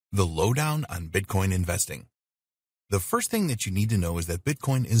The lowdown on Bitcoin investing. The first thing that you need to know is that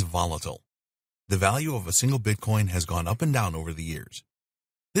Bitcoin is volatile. The value of a single Bitcoin has gone up and down over the years.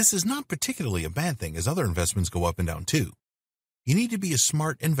 This is not particularly a bad thing, as other investments go up and down too. You need to be a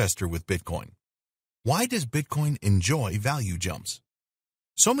smart investor with Bitcoin. Why does Bitcoin enjoy value jumps?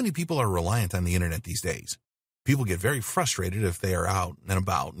 So many people are reliant on the internet these days. People get very frustrated if they are out and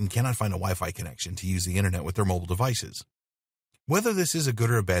about and cannot find a Wi-Fi connection to use the internet with their mobile devices. Whether this is a good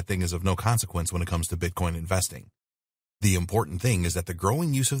or a bad thing is of no consequence when it comes to Bitcoin investing. The important thing is that the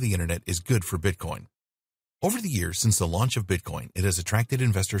growing use of the internet is good for Bitcoin. Over the years since the launch of Bitcoin, it has attracted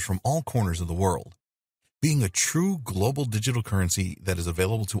investors from all corners of the world. Being a true global digital currency that is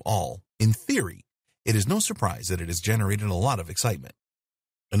available to all, in theory, it is no surprise that it has generated a lot of excitement.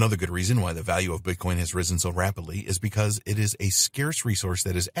 Another good reason why the value of Bitcoin has risen so rapidly is because it is a scarce resource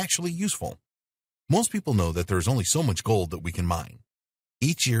that is actually useful. Most people know that there is only so much gold that we can mine.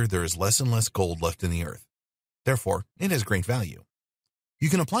 Each year there is less and less gold left in the earth. Therefore, it has great value. You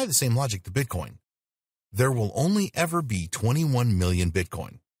can apply the same logic to Bitcoin. There will only ever be 21 million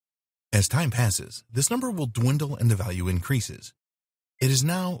Bitcoin. As time passes, this number will dwindle and the value increases. It is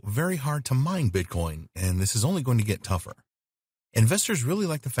now very hard to mine Bitcoin, and this is only going to get tougher. Investors really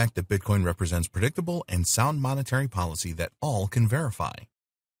like the fact that Bitcoin represents predictable and sound monetary policy that all can verify.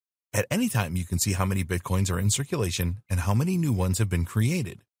 At any time, you can see how many Bitcoins are in circulation and how many new ones have been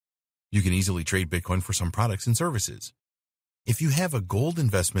created. You can easily trade Bitcoin for some products and services. If you have a gold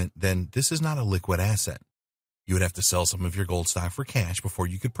investment, then this is not a liquid asset. You would have to sell some of your gold stock for cash before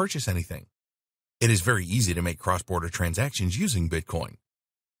you could purchase anything. It is very easy to make cross-border transactions using Bitcoin.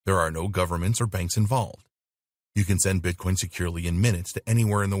 There are no governments or banks involved. You can send Bitcoin securely in minutes to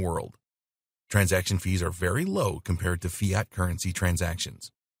anywhere in the world. Transaction fees are very low compared to fiat currency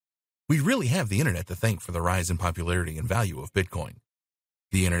transactions. We really have the internet to thank for the rise in popularity and value of Bitcoin.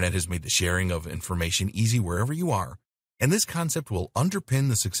 The internet has made the sharing of information easy wherever you are, and this concept will underpin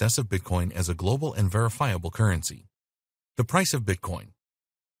the success of Bitcoin as a global and verifiable currency. The price of Bitcoin.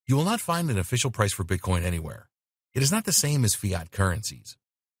 You will not find an official price for Bitcoin anywhere. It is not the same as fiat currencies.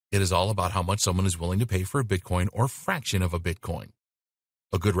 It is all about how much someone is willing to pay for a Bitcoin or fraction of a Bitcoin.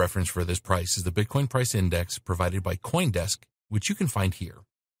 A good reference for this price is the Bitcoin Price Index provided by CoinDesk, which you can find here.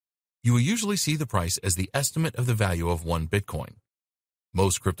 You will usually see the price as the estimate of the value of one Bitcoin.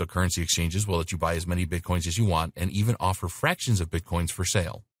 Most cryptocurrency exchanges will let you buy as many Bitcoins as you want and even offer fractions of Bitcoins for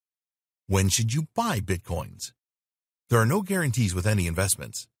sale. When should you buy Bitcoins? There are no guarantees with any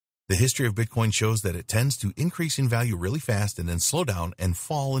investments. The history of Bitcoin shows that it tends to increase in value really fast and then slow down and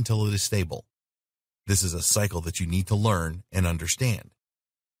fall until it is stable. This is a cycle that you need to learn and understand.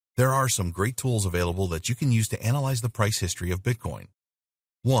 There are some great tools available that you can use to analyze the price history of Bitcoin.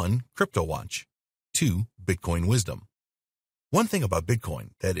 1. CryptoWatch. 2. Bitcoin Wisdom. One thing about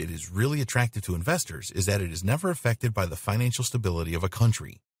Bitcoin that it is really attractive to investors is that it is never affected by the financial stability of a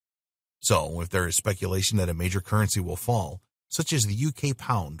country. So, if there is speculation that a major currency will fall, such as the UK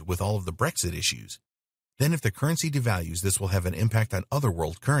pound with all of the Brexit issues, then if the currency devalues, this will have an impact on other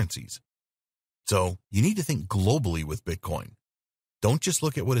world currencies. So, you need to think globally with Bitcoin. Don't just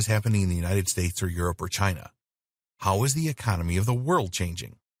look at what is happening in the United States or Europe or China. How is the economy of the world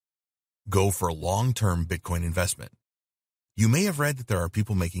changing? Go for a long-term Bitcoin investment. You may have read that there are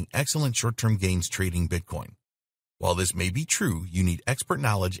people making excellent short-term gains trading Bitcoin. While this may be true, you need expert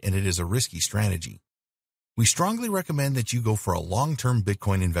knowledge and it is a risky strategy. We strongly recommend that you go for a long-term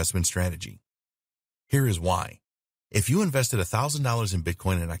Bitcoin investment strategy. Here is why. If you invested $1,000 in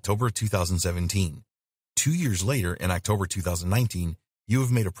Bitcoin in October 2017, 2 years later in October 2019, you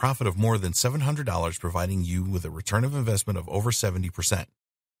have made a profit of more than $700, providing you with a return of investment of over 70%.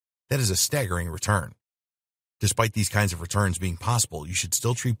 That is a staggering return. Despite these kinds of returns being possible, you should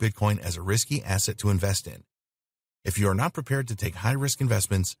still treat Bitcoin as a risky asset to invest in. If you are not prepared to take high-risk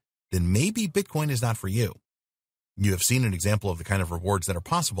investments, then maybe Bitcoin is not for you. You have seen an example of the kind of rewards that are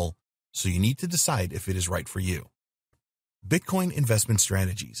possible, so you need to decide if it is right for you. Bitcoin investment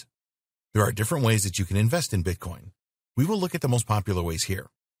strategies. There are different ways that you can invest in Bitcoin. We will look at the most popular ways here.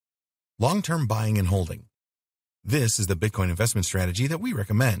 Long-term buying and holding. This is the Bitcoin investment strategy that we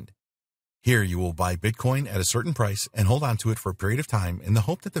recommend. Here you will buy Bitcoin at a certain price and hold on to it for a period of time in the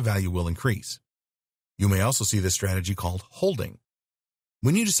hope that the value will increase. You may also see this strategy called holding.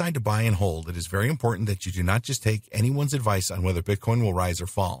 When you decide to buy and hold, it is very important that you do not just take anyone's advice on whether Bitcoin will rise or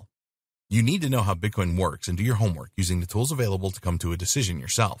fall. You need to know how Bitcoin works and do your homework using the tools available to come to a decision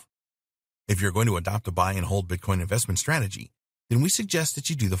yourself. If you're going to adopt a buy and hold Bitcoin investment strategy, then we suggest that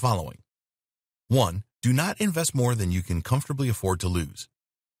you do the following. 1. Do not invest more than you can comfortably afford to lose.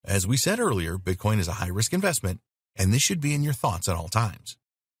 As we said earlier, Bitcoin is a high-risk investment, and this should be in your thoughts at all times.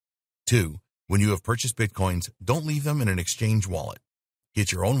 2. When you have purchased Bitcoins, don't leave them in an exchange wallet.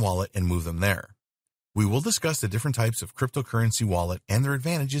 Get your own wallet and move them there. We will discuss the different types of cryptocurrency wallet and their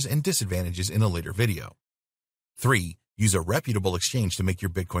advantages and disadvantages in a later video. 3. Use a reputable exchange to make your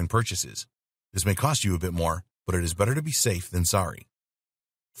Bitcoin purchases. This may cost you a bit more, but it is better to be safe than sorry.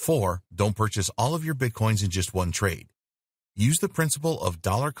 4. Don't purchase all of your Bitcoins in just one trade. Use the principle of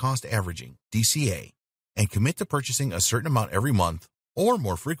dollar cost averaging, DCA, and commit to purchasing a certain amount every month or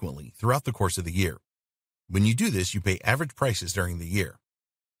more frequently throughout the course of the year. When you do this, you pay average prices during the year.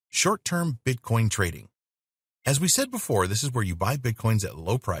 Short-term Bitcoin trading. As we said before, this is where you buy Bitcoins at a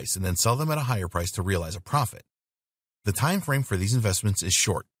low price and then sell them at a higher price to realize a profit. The time frame for these investments is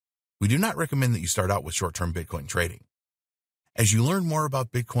short. We do not recommend that you start out with short-term Bitcoin trading. As you learn more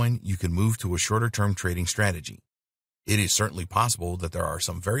about Bitcoin, you can move to a shorter-term trading strategy. It is certainly possible that there are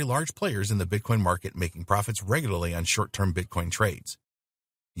some very large players in the Bitcoin market making profits regularly on short-term Bitcoin trades.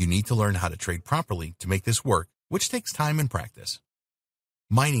 You need to learn how to trade properly to make this work, which takes time and practice.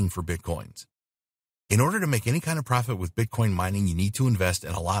 Mining for Bitcoins. In order to make any kind of profit with Bitcoin mining, you need to invest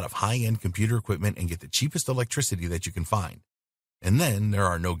in a lot of high-end computer equipment and get the cheapest electricity that you can find. And then there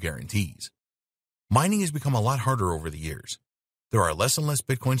are no guarantees. Mining has become a lot harder over the years. There are less and less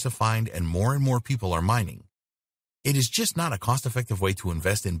Bitcoins to find, and more people are mining. It is just not a cost-effective way to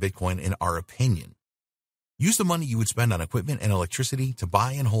invest in Bitcoin in our opinion. Use the money you would spend on equipment and electricity to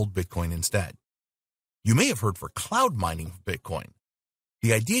buy and hold Bitcoin instead. You may have heard for cloud mining of Bitcoin.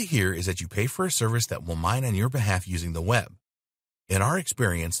 The idea here is that you pay for a service that will mine on your behalf using the web. In our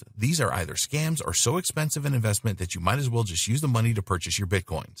experience, these are either scams or so expensive an investment that you might as well just use the money to purchase your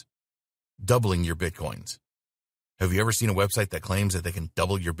Bitcoins. Doubling your Bitcoins. Have you ever seen a website that claims that they can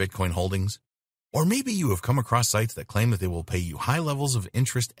double your Bitcoin holdings? Or maybe you have come across sites that claim that they will pay you high levels of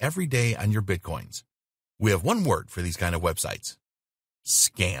interest every day on your Bitcoins. We have one word for these kind of websites: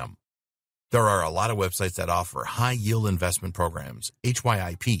 scam. There are a lot of websites that offer high-yield investment programs,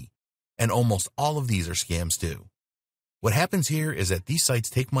 HYIP, and almost all of these are scams too. What happens here is that these sites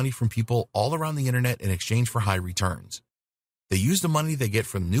take money from people all around the internet in exchange for high returns. They use the money they get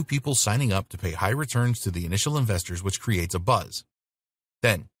from new people signing up to pay high returns to the initial investors, which creates a buzz.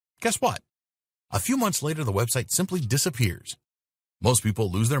 Then, guess what? A few months later, the website simply disappears. Most people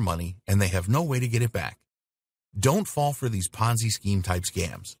lose their money, and they have no way to get it back. Don't fall for these Ponzi scheme-type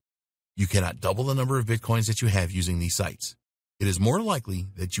scams. You cannot double the number of Bitcoins that you have using these sites. It is more likely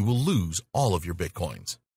that you will lose all of your Bitcoins.